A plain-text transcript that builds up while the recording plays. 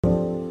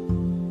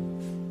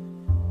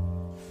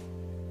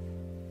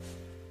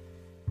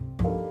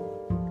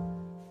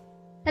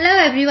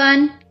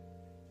everyone,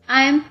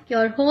 I am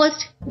your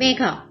host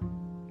Megha.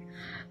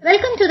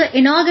 Welcome to the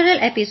inaugural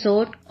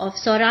episode of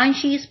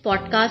Sauranshi's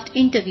podcast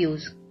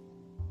interviews.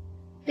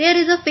 There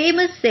is a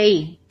famous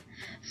saying,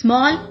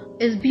 small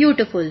is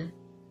beautiful.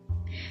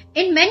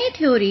 In many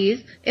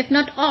theories, if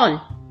not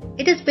all,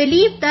 it is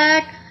believed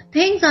that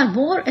things are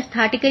more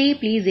aesthetically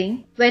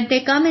pleasing when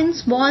they come in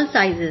small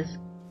sizes.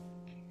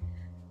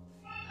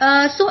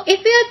 So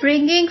if we are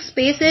bringing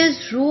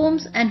spaces,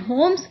 rooms and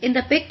homes in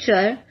the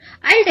picture,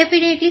 I'll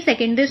definitely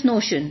second this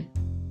notion.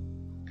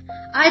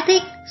 I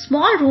think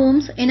small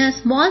rooms in a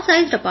small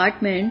sized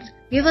apartment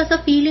give us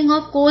a feeling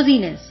of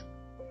coziness.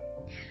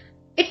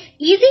 It's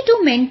easy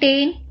to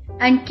maintain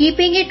and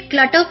keeping it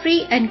clutter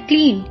free and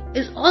clean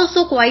is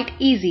also quite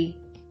easy.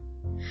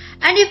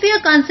 And if we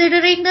are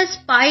considering the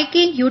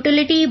spiking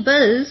utility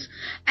bills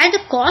and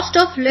the cost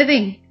of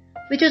living,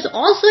 which is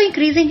also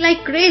increasing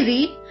like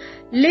crazy,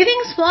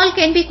 living small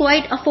can be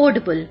quite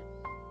affordable.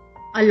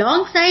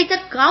 Alongside the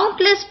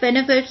countless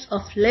benefits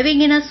of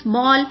living in a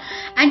small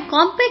and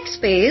compact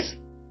space,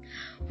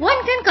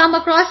 one can come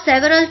across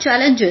several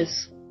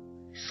challenges.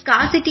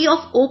 Scarcity of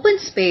open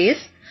space,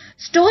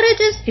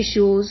 storage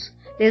issues,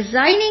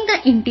 designing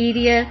the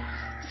interior,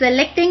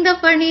 selecting the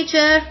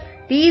furniture.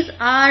 These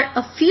are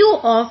a few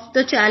of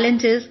the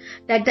challenges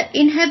that the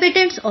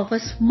inhabitants of a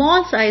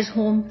small size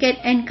home can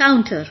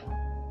encounter.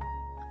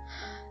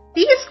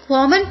 These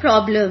common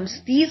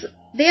problems,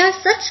 they are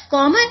such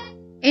common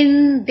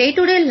in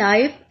day-to-day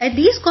life, and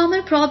these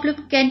common problems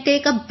can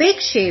take a big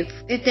shape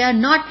if they are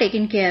not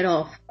taken care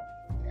of.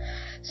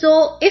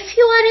 So if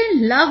you are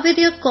in love with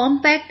your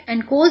compact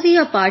and cozy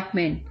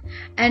apartment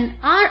and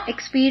are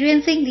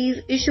experiencing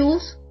these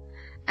issues,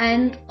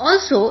 and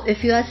also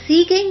if you are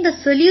seeking the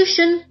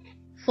solution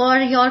for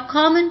your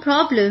common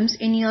problems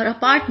in your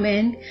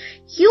apartment,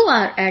 you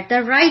are at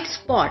the right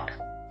spot.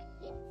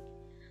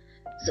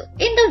 So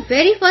in the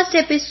very first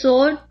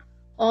episode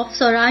of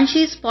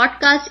Sauranshi's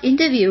podcast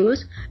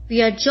interviews,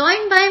 we are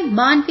joined by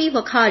Manvi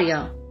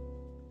Vakharia,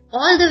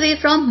 all the way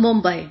from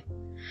Mumbai.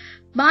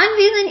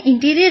 Manvi is an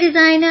interior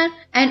designer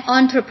and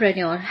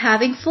entrepreneur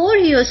having 4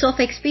 years of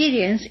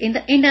experience in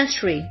the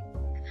industry.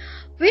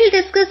 We'll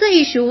discuss the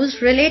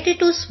issues related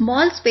to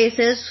small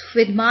spaces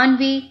with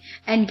Manvi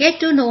and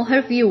get to know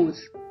her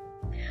views.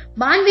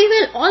 Manvi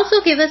will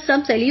also give us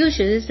some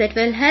solutions that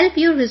will help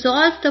you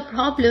resolve the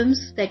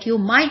problems that you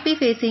might be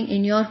facing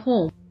in your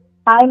home.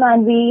 Hi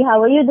Manvi,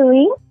 how are you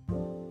doing?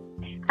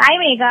 Hi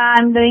Megha,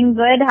 I'm doing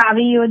good. How are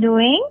you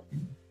doing?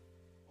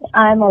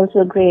 I'm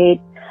also great.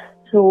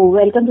 So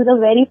welcome to the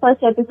very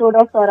first episode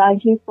of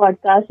Sauranshi's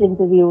podcast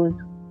interviews.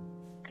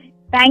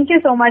 Thank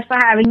you so much for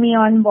having me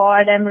on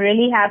board. I'm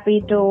really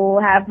happy to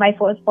have my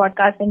first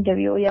podcast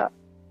interview here.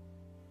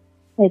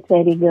 It's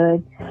very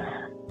good.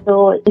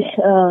 So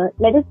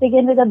let us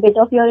begin with a bit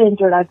of your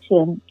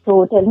introduction.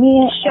 So tell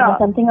me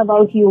something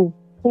about you.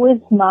 Who is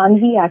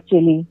Manvi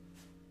actually?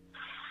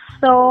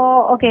 So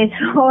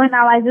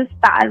now I'll just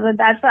start with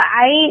that. So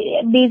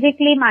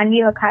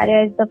Manvi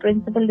Vakharia is the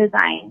principal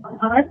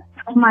designer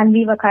of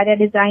Manvi Vakharia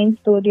Design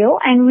Studio,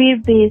 and we're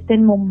based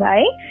in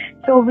Mumbai.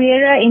 So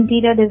we're an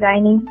interior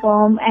designing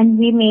firm and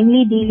we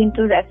mainly deal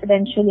into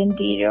residential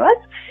interiors.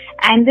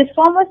 And this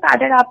firm was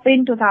started up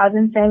in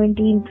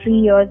 2017, 3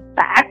 years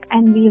back,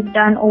 and we've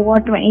done over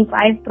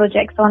 25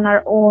 projects on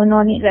our own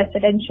on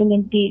residential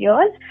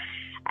interiors.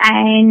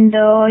 And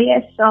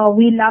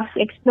we love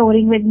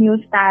exploring with new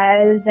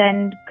styles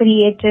and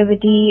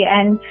creativity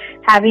and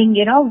having,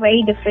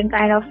 very different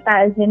kind of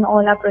styles in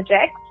all our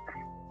projects.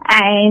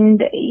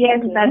 And yes,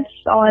 that's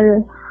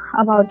all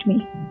about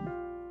me.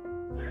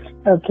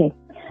 Okay.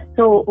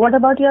 So what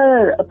about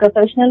your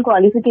professional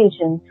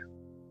qualifications?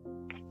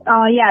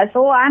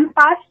 So I'm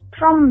passed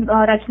from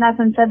Rachna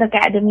Sansad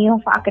Academy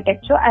of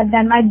Architecture. I've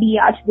done my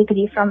B.Arch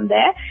degree from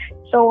there.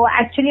 So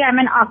actually I'm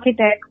an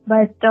architect,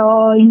 but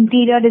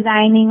interior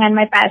designing and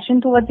my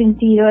passion towards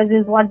interiors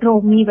is what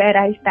drove me where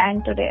I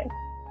stand today.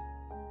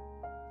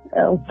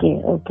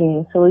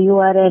 Okay. So you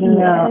are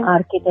an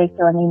architect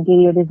or an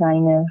interior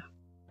designer?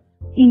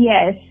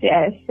 Yes.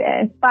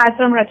 Passed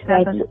from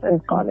Rachna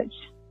Sansad College.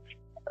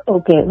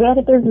 Okay. Where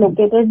it is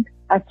located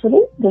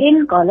actually,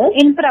 this college?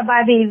 In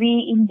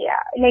Prabhadevi, India,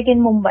 like in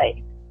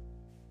Mumbai.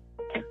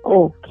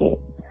 Okay.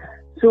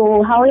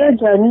 So how your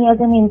journey as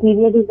an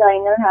interior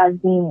designer has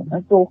been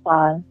so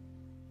far?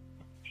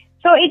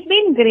 So it's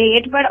been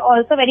great, but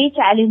also very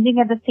challenging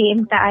at the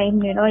same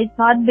time. It's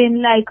not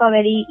been like a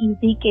very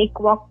easy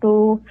cakewalk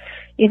to,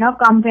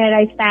 come where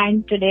I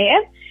stand today.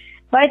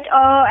 But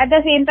at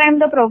the same time,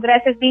 the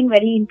progress has been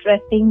very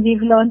interesting.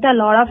 We've learned a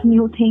lot of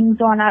new things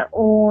on our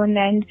own,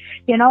 and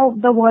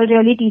the world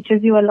really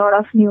teaches you a lot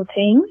of new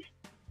things.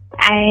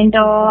 And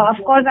of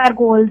course, our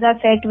goals are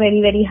set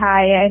very, very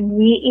high, and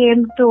we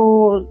aim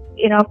to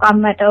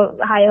come at a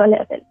higher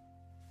level.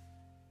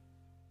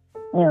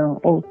 Yeah.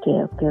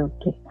 Okay.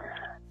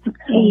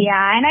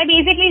 Yeah, and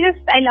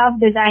I love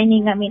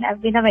designing. I mean,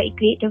 I've been a very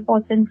creative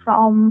person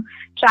from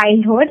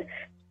childhood,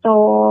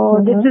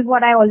 so this is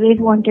what I always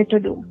wanted to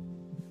do.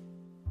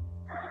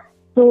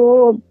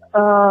 So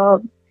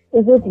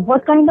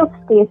what kind of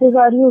spaces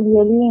are you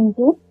really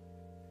into?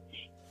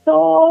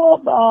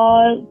 So,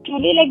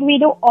 truly, like, we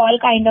do all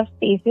kind of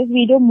spaces.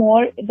 We do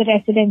more the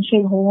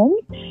residential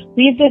homes.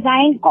 We've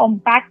designed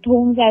compact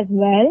homes as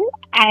well,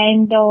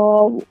 and a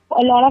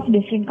lot of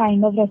different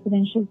kind of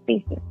residential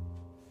spaces.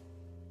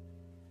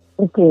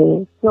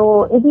 Okay,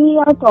 so if we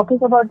are talking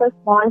about the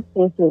small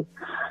spaces,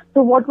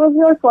 so what was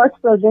your first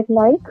project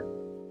like?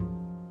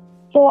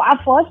 So our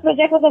first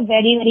project was a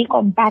very, very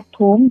compact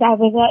home. That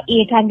was a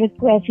 800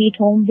 square feet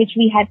home, which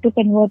we had to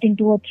convert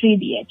into a 3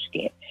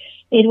 BHK.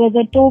 It was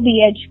a 2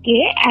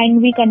 BHK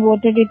and we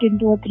converted it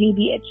into a 3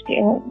 BHK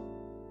home.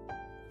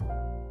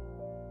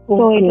 Okay.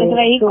 So it was a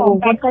very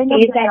compact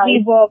space that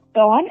we worked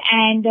on,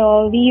 and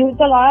we used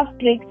a lot of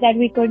tricks that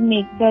we could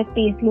make the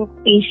space look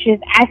spacious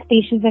as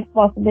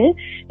possible,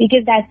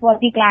 because that's what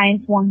the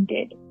clients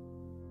wanted.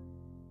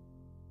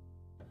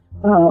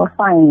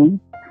 Fine.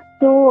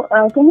 So,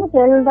 can you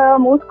tell the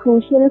most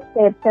crucial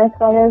steps as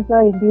far as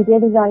the interior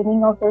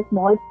designing of a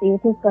small space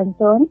is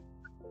concerned?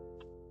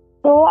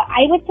 So,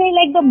 I would say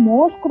like the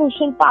most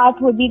crucial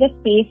part would be the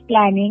space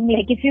planning.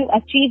 Like if you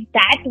achieve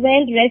that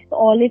well, rest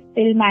all is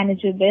still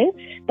manageable.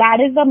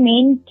 That is the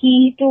main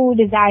key to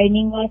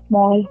designing a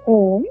small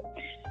home.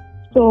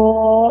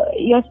 So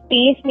your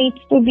space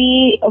needs to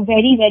be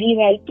very, very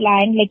well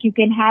planned. Like you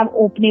can have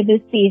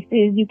openable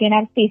spaces, you can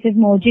have spaces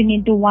merging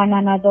into one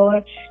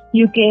another.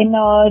 You can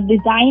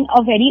design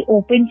a very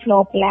open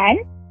floor plan.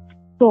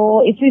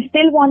 So if you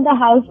still want the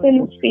house to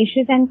look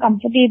spacious and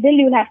comfortable,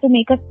 you'll have to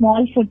make a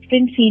small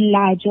footprint feel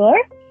larger.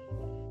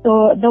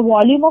 So the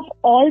volume of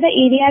all the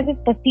areas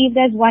is perceived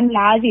as one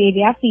large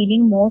area,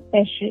 feeling more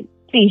spacious.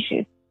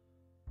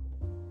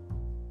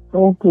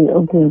 Okay.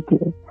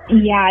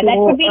 Yeah, that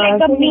would be like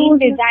the main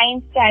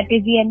design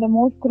strategy and the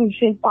most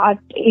crucial part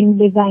in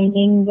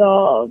designing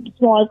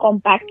small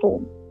compact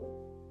homes.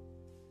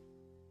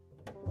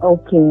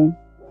 Okay.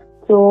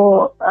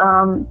 So,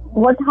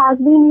 what has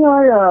been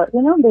your,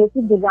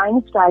 basic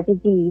design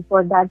strategy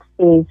for that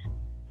space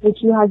which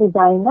you had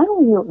designed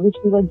and which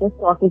we were just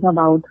talking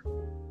about?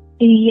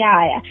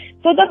 Yeah.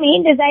 So the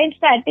main design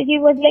strategy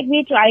was like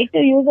we tried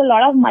to use a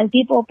lot of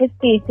multi-purpose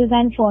spaces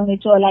and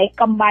furniture, like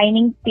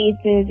combining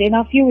spaces. In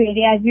a few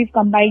areas, we've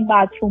combined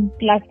bathroom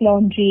plus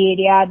laundry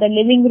area. The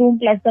living room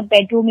plus the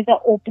bedroom is an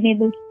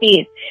openable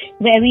space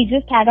where we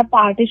just had a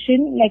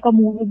partition, like a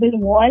movable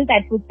wall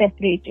that would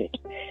separate it.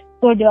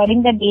 So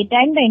during the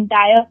daytime, the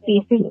entire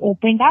space is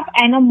opened up,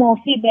 and a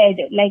Murphy bed,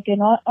 like,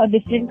 a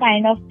different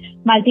kind of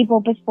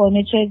multi-purpose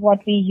furniture is what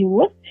we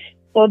use.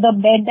 So the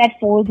bed that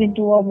folds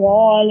into a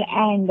wall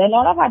and a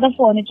lot of other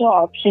furniture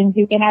options.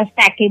 You can have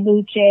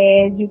stackable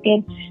chairs. You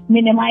can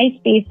minimize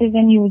spaces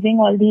and using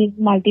all these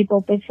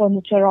multi-purpose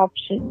furniture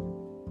options.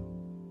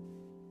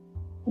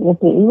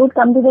 Okay, we would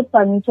come to the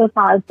furniture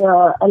part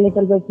a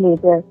little bit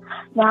later.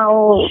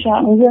 Now,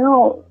 sure.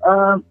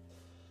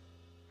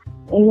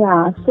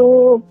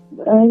 So,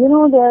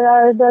 there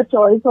are the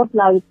choice of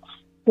lights.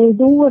 They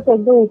do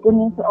affect the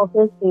openness of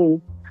the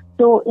space.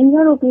 So, in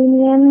your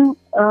opinion,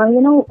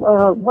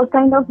 what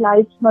kind of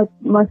lights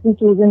must be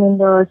chosen in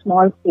the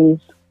small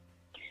space?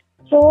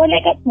 So,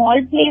 like a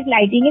small place,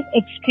 lighting is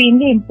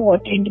extremely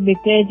important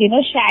because,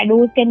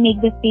 shadows can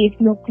make the space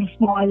look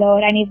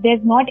smaller, and if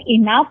there's not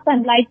enough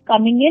sunlight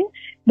coming in,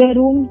 the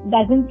room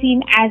doesn't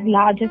seem as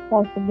large as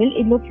possible.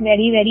 It looks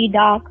very, very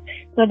dark,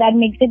 so that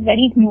makes it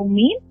very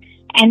gloomy,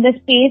 and the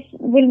space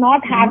will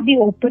not have the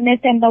openness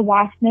and the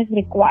vastness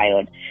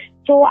required.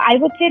 So I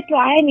would say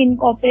try and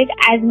incorporate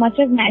as much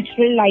as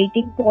natural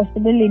lighting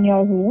possible in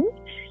your room.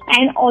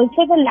 And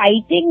also the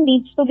lighting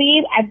needs to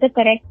be at the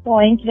correct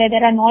points where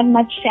there are not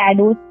much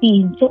shadows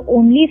seen. So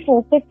only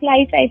focus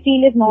lights, I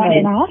feel, is not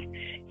enough.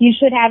 You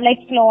should have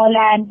like floor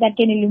lamps that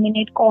can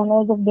illuminate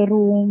corners of the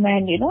room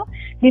and,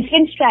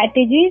 different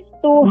strategies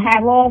to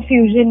have a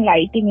fusion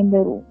lighting in the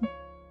room.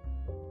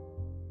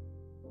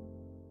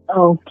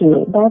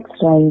 Okay,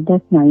 that's right.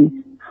 That's nice.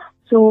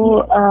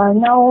 So,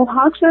 now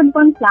how should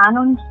one plan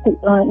on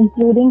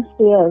including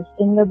stairs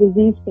in the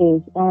busy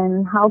space,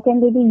 and how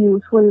can they be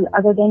useful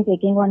other than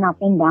taking one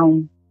up and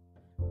down?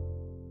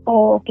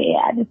 Oh, okay,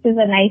 yeah, this is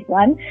a nice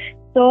one.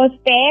 So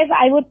stairs,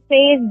 I would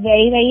say, is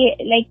very, very,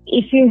 like,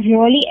 if you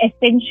really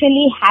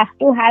essentially have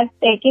to have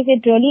staircase,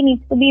 it really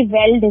needs to be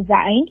well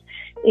designed.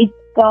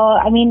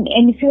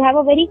 And if you have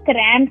a very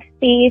cramped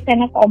space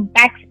and a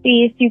compact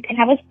space, you can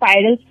have a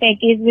spiral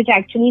staircase which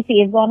actually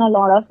saves on a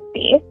lot of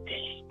space.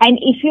 And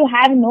if you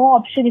have no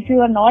option, if you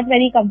are not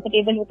very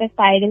comfortable with a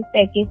spiral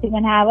staircase, you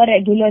can have a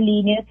regular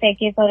linear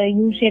staircase or a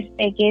U-shaped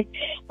staircase.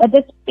 But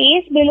the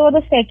space below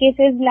the staircase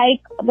is like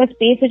the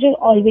space which is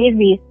always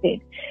wasted.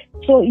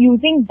 So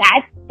using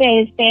that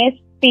space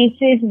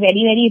is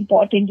very, very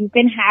important. You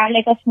can have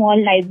like a small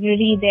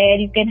library there.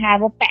 You can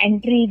have a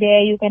pantry there.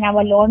 You can have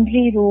a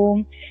laundry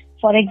room.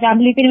 For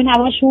example, you can even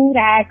have a shoe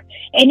rack.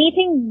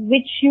 Anything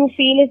which you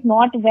feel is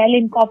not well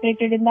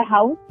incorporated in the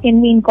house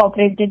can be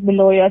incorporated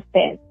below your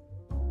stairs.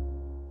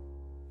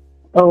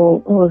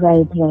 Oh,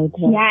 right.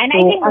 Yeah, and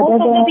I think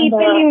most of the people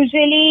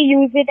usually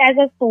use it as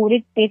a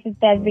storage space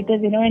itself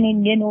because, in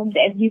Indian homes,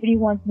 everybody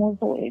wants more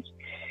storage.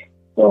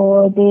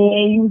 So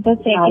they use the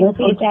second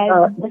stage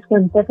as... This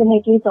will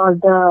definitely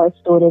solve the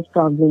storage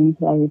problems,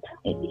 right?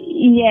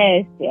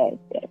 Yes.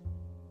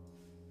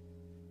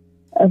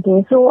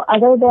 Okay, so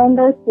other than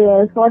the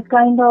stairs, what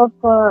kind of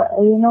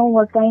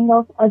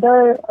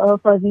other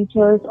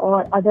furnitures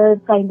or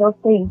other kind of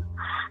things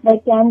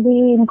that can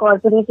be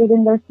incorporated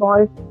in the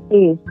small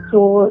space,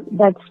 so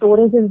that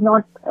storage is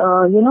not,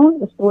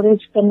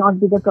 storage cannot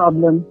be the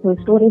problem. So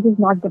storage is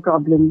not the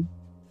problem.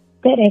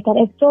 Correct.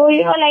 So,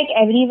 like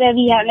everywhere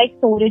we have like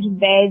storage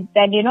beds,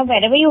 and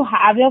wherever you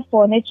have your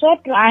furniture,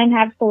 try and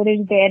have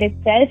storage there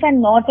itself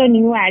and not a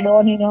new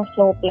add-on in your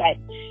floor plan.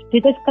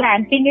 Because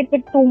cramping it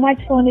with too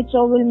much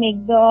furniture will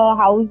make the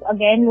house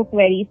again look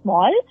very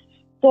small.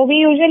 So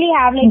we usually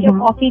have like your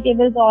coffee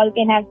tables all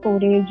can have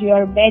storage,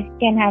 your beds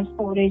can have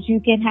storage, you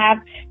can have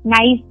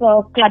nice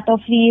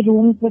clutter-free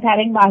rooms with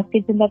having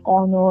baskets in the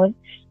corners.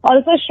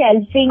 Also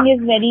shelving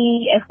is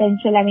very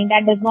essential. I mean,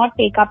 that does not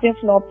take up your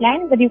floor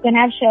plan, but you can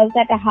have shelves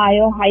at a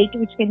higher height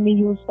which can be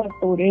used for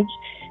storage.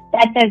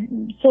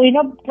 So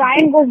try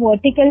and go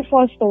vertical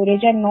for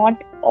storage and not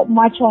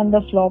much on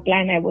the floor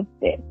plan, I would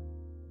say.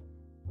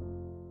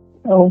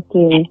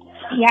 Okay.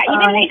 Yeah,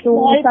 even like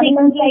small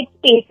things like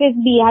spaces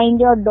behind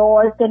your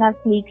doors can have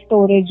sleek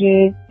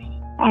storages.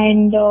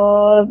 And,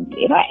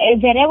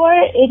 wherever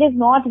it is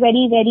not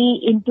very, very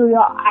into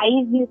your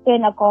eyes, you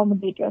can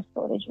accommodate your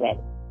storage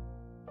well.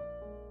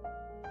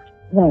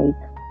 Right.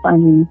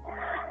 Funny.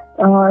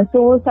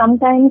 So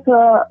sometimes,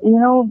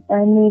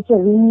 nature,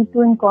 we need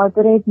to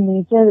incorporate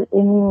nature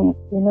in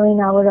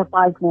our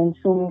apartment.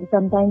 So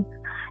sometimes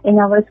in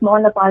our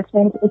small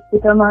apartment, it's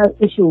become an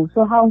issue.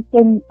 So how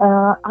can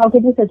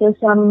you suggest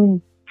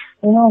something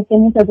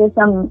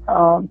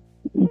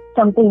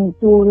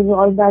to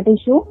resolve that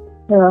issue?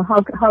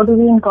 How do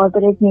we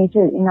incorporate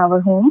nature in our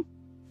home?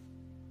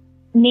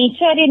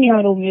 Nature in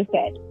your room, you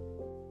said?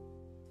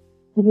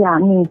 Yeah,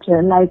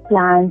 nature, like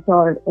plants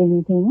or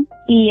anything.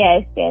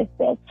 Yes.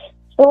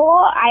 So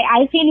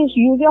I feel you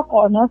use your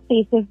corner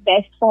spaces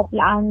best for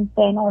plants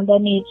and all the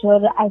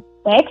nature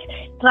aspects.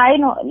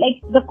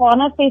 Like the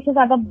corner spaces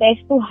are the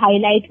best to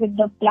highlight with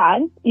the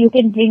plants. You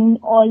can bring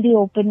all the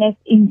openness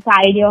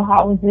inside your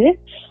houses.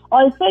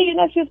 Also,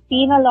 if you've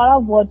seen a lot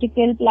of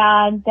vertical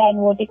plants and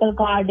vertical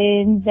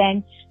gardens,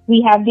 and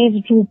we have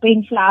these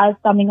drooping flowers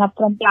coming up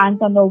from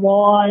plants on the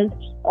walls,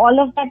 all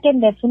of that can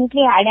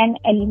definitely add an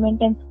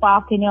element and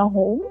spark in your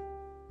home.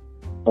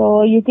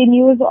 So you can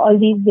use all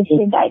these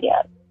different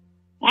ideas.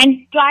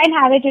 And try and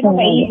have it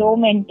very low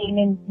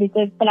maintenance,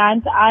 because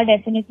plants are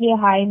definitely a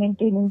high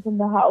maintenance in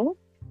the house.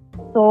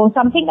 So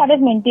something that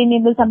is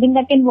maintainable, something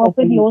that can work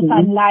with low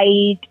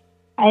sunlight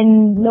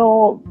and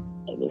low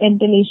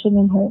ventilation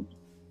in home.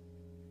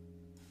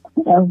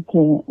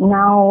 Okay.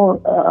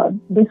 Now,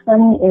 this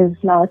one is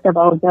last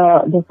about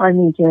the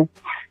furniture.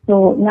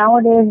 So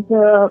nowadays,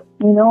 no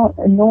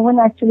one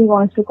actually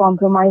wants to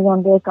compromise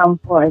on their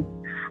comfort.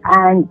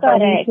 And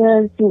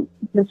furniture,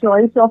 the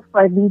choice of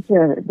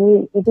furniture,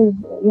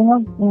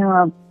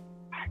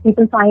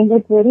 people find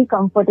it very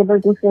comfortable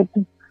to sit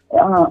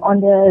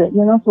on their,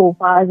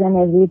 sofas and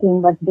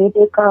everything, but they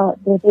take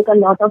a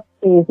lot of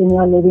space in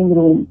your living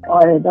room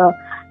or the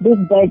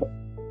big bed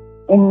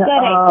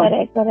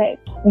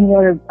Correct. in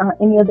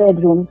your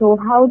bedroom. So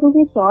how do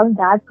we solve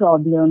that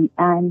problem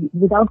and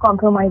without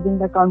compromising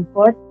the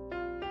comfort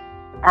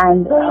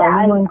and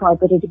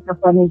incorporating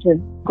the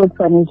good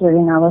furniture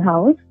in our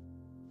house?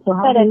 So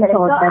how do we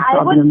solve that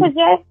problem? I would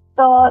suggest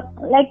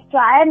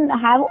try and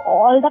have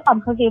all the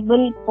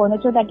comfortable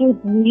furniture that you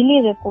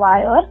really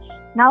require.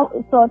 Now,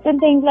 certain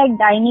things like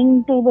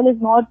dining table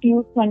is not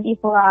used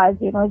 24 hours,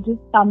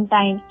 just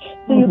sometimes.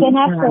 So you can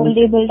have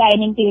foldable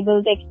dining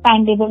tables,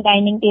 expandable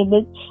dining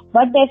tables,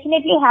 but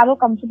definitely have a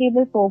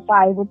comfortable sofa.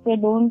 I would say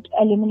don't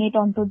eliminate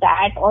onto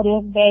that or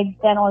your beds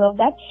and all of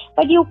that.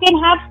 But you can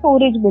have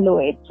storage below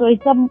it. So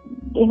it's a,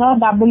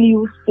 double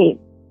use space.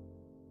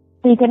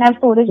 So you can have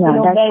storage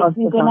below beds,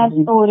 you can have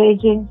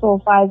storage in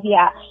sofas,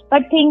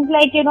 But things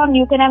like, you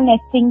can have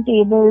nesting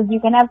tables, you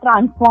can have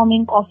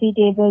transforming coffee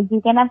tables, you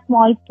can have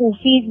small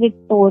poofies with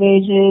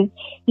storages,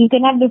 you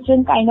can have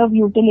different kind of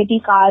utility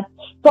carts.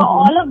 So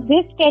all of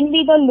this can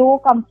be the low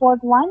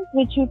comfort ones,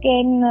 which you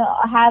can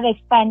have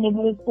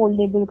expandable,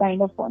 foldable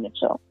kind of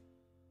furniture.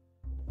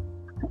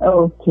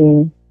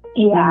 Okay.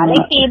 Yeah,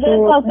 like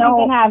tables also you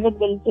can have it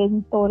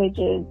built-in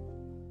storages.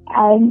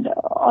 And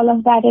all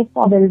of that is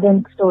possible.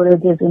 Built-in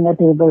storages in the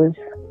tables.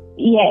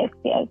 Yes.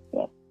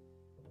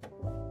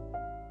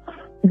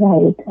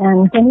 Right.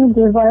 And can you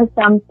give us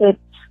some tips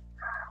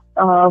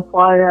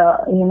for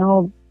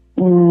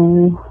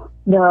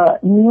the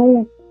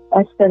new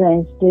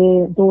aspirants,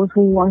 those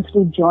who want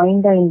to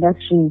join the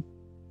industry?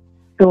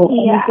 So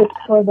any tips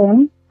for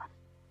them?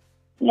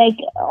 Like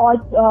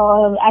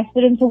all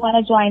aspirants who want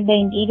to join the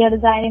interior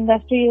design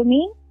industry, you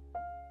mean?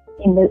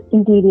 In the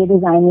interior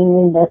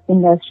designing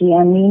industry,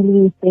 and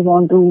mainly if they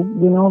want to,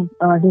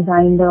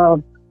 design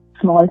the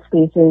small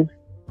spaces.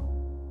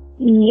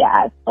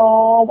 Yeah.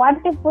 So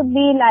one tip would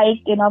be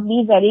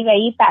be very,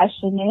 very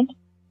passionate.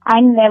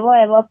 and never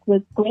ever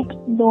quit.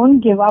 Don't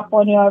give up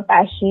on your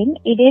passion.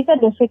 It is a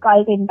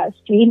difficult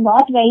industry,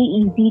 not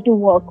very easy to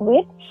work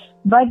with,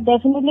 but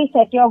definitely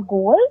set your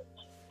goals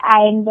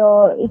and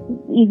it's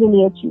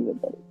easily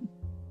achievable.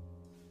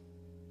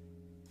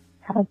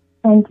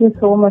 Thank you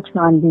so much,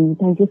 Manvi.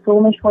 Thank you so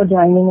much for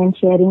joining and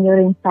sharing your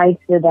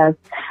insights with us.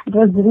 It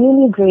was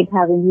really great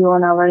having you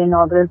on our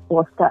inaugural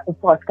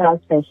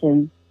podcast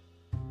session.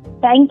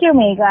 Thank you,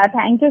 Megha.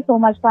 Thank you so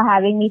much for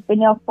having me. It's been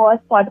your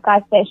first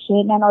podcast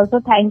session, and also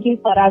thank you,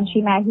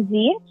 Saranshi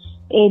Magazine.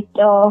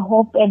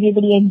 Hope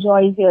everybody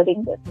enjoys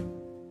hearing this.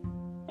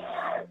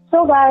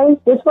 So guys,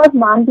 this was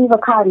Manvi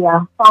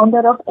Vakharia,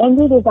 founder of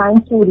NV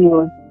Design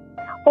Studios.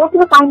 Hope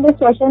you find this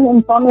session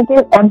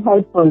informative and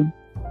helpful.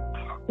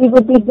 We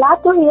would be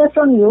glad to hear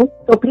from you,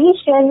 so please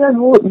share your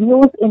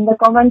views in the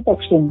comment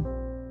section.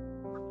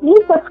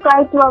 Please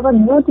subscribe to our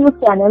YouTube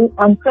channel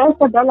and press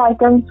the bell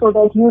icon so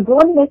that you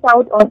don't miss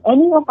out on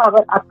any of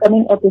our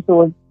upcoming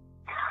episodes.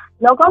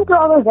 Log on to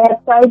our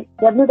website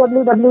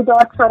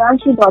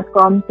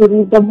www.saranshi.com to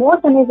read the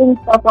most amazing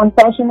stuff on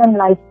fashion and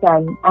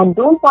lifestyle. And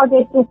don't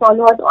forget to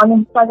follow us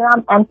on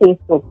Instagram and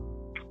Facebook.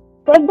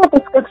 Check the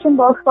description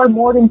box for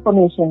more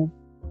information.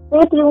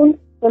 Stay tuned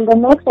till the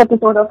next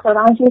episode of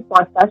Saranshi's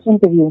podcast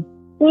interview.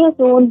 See you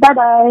soon.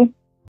 Bye-bye.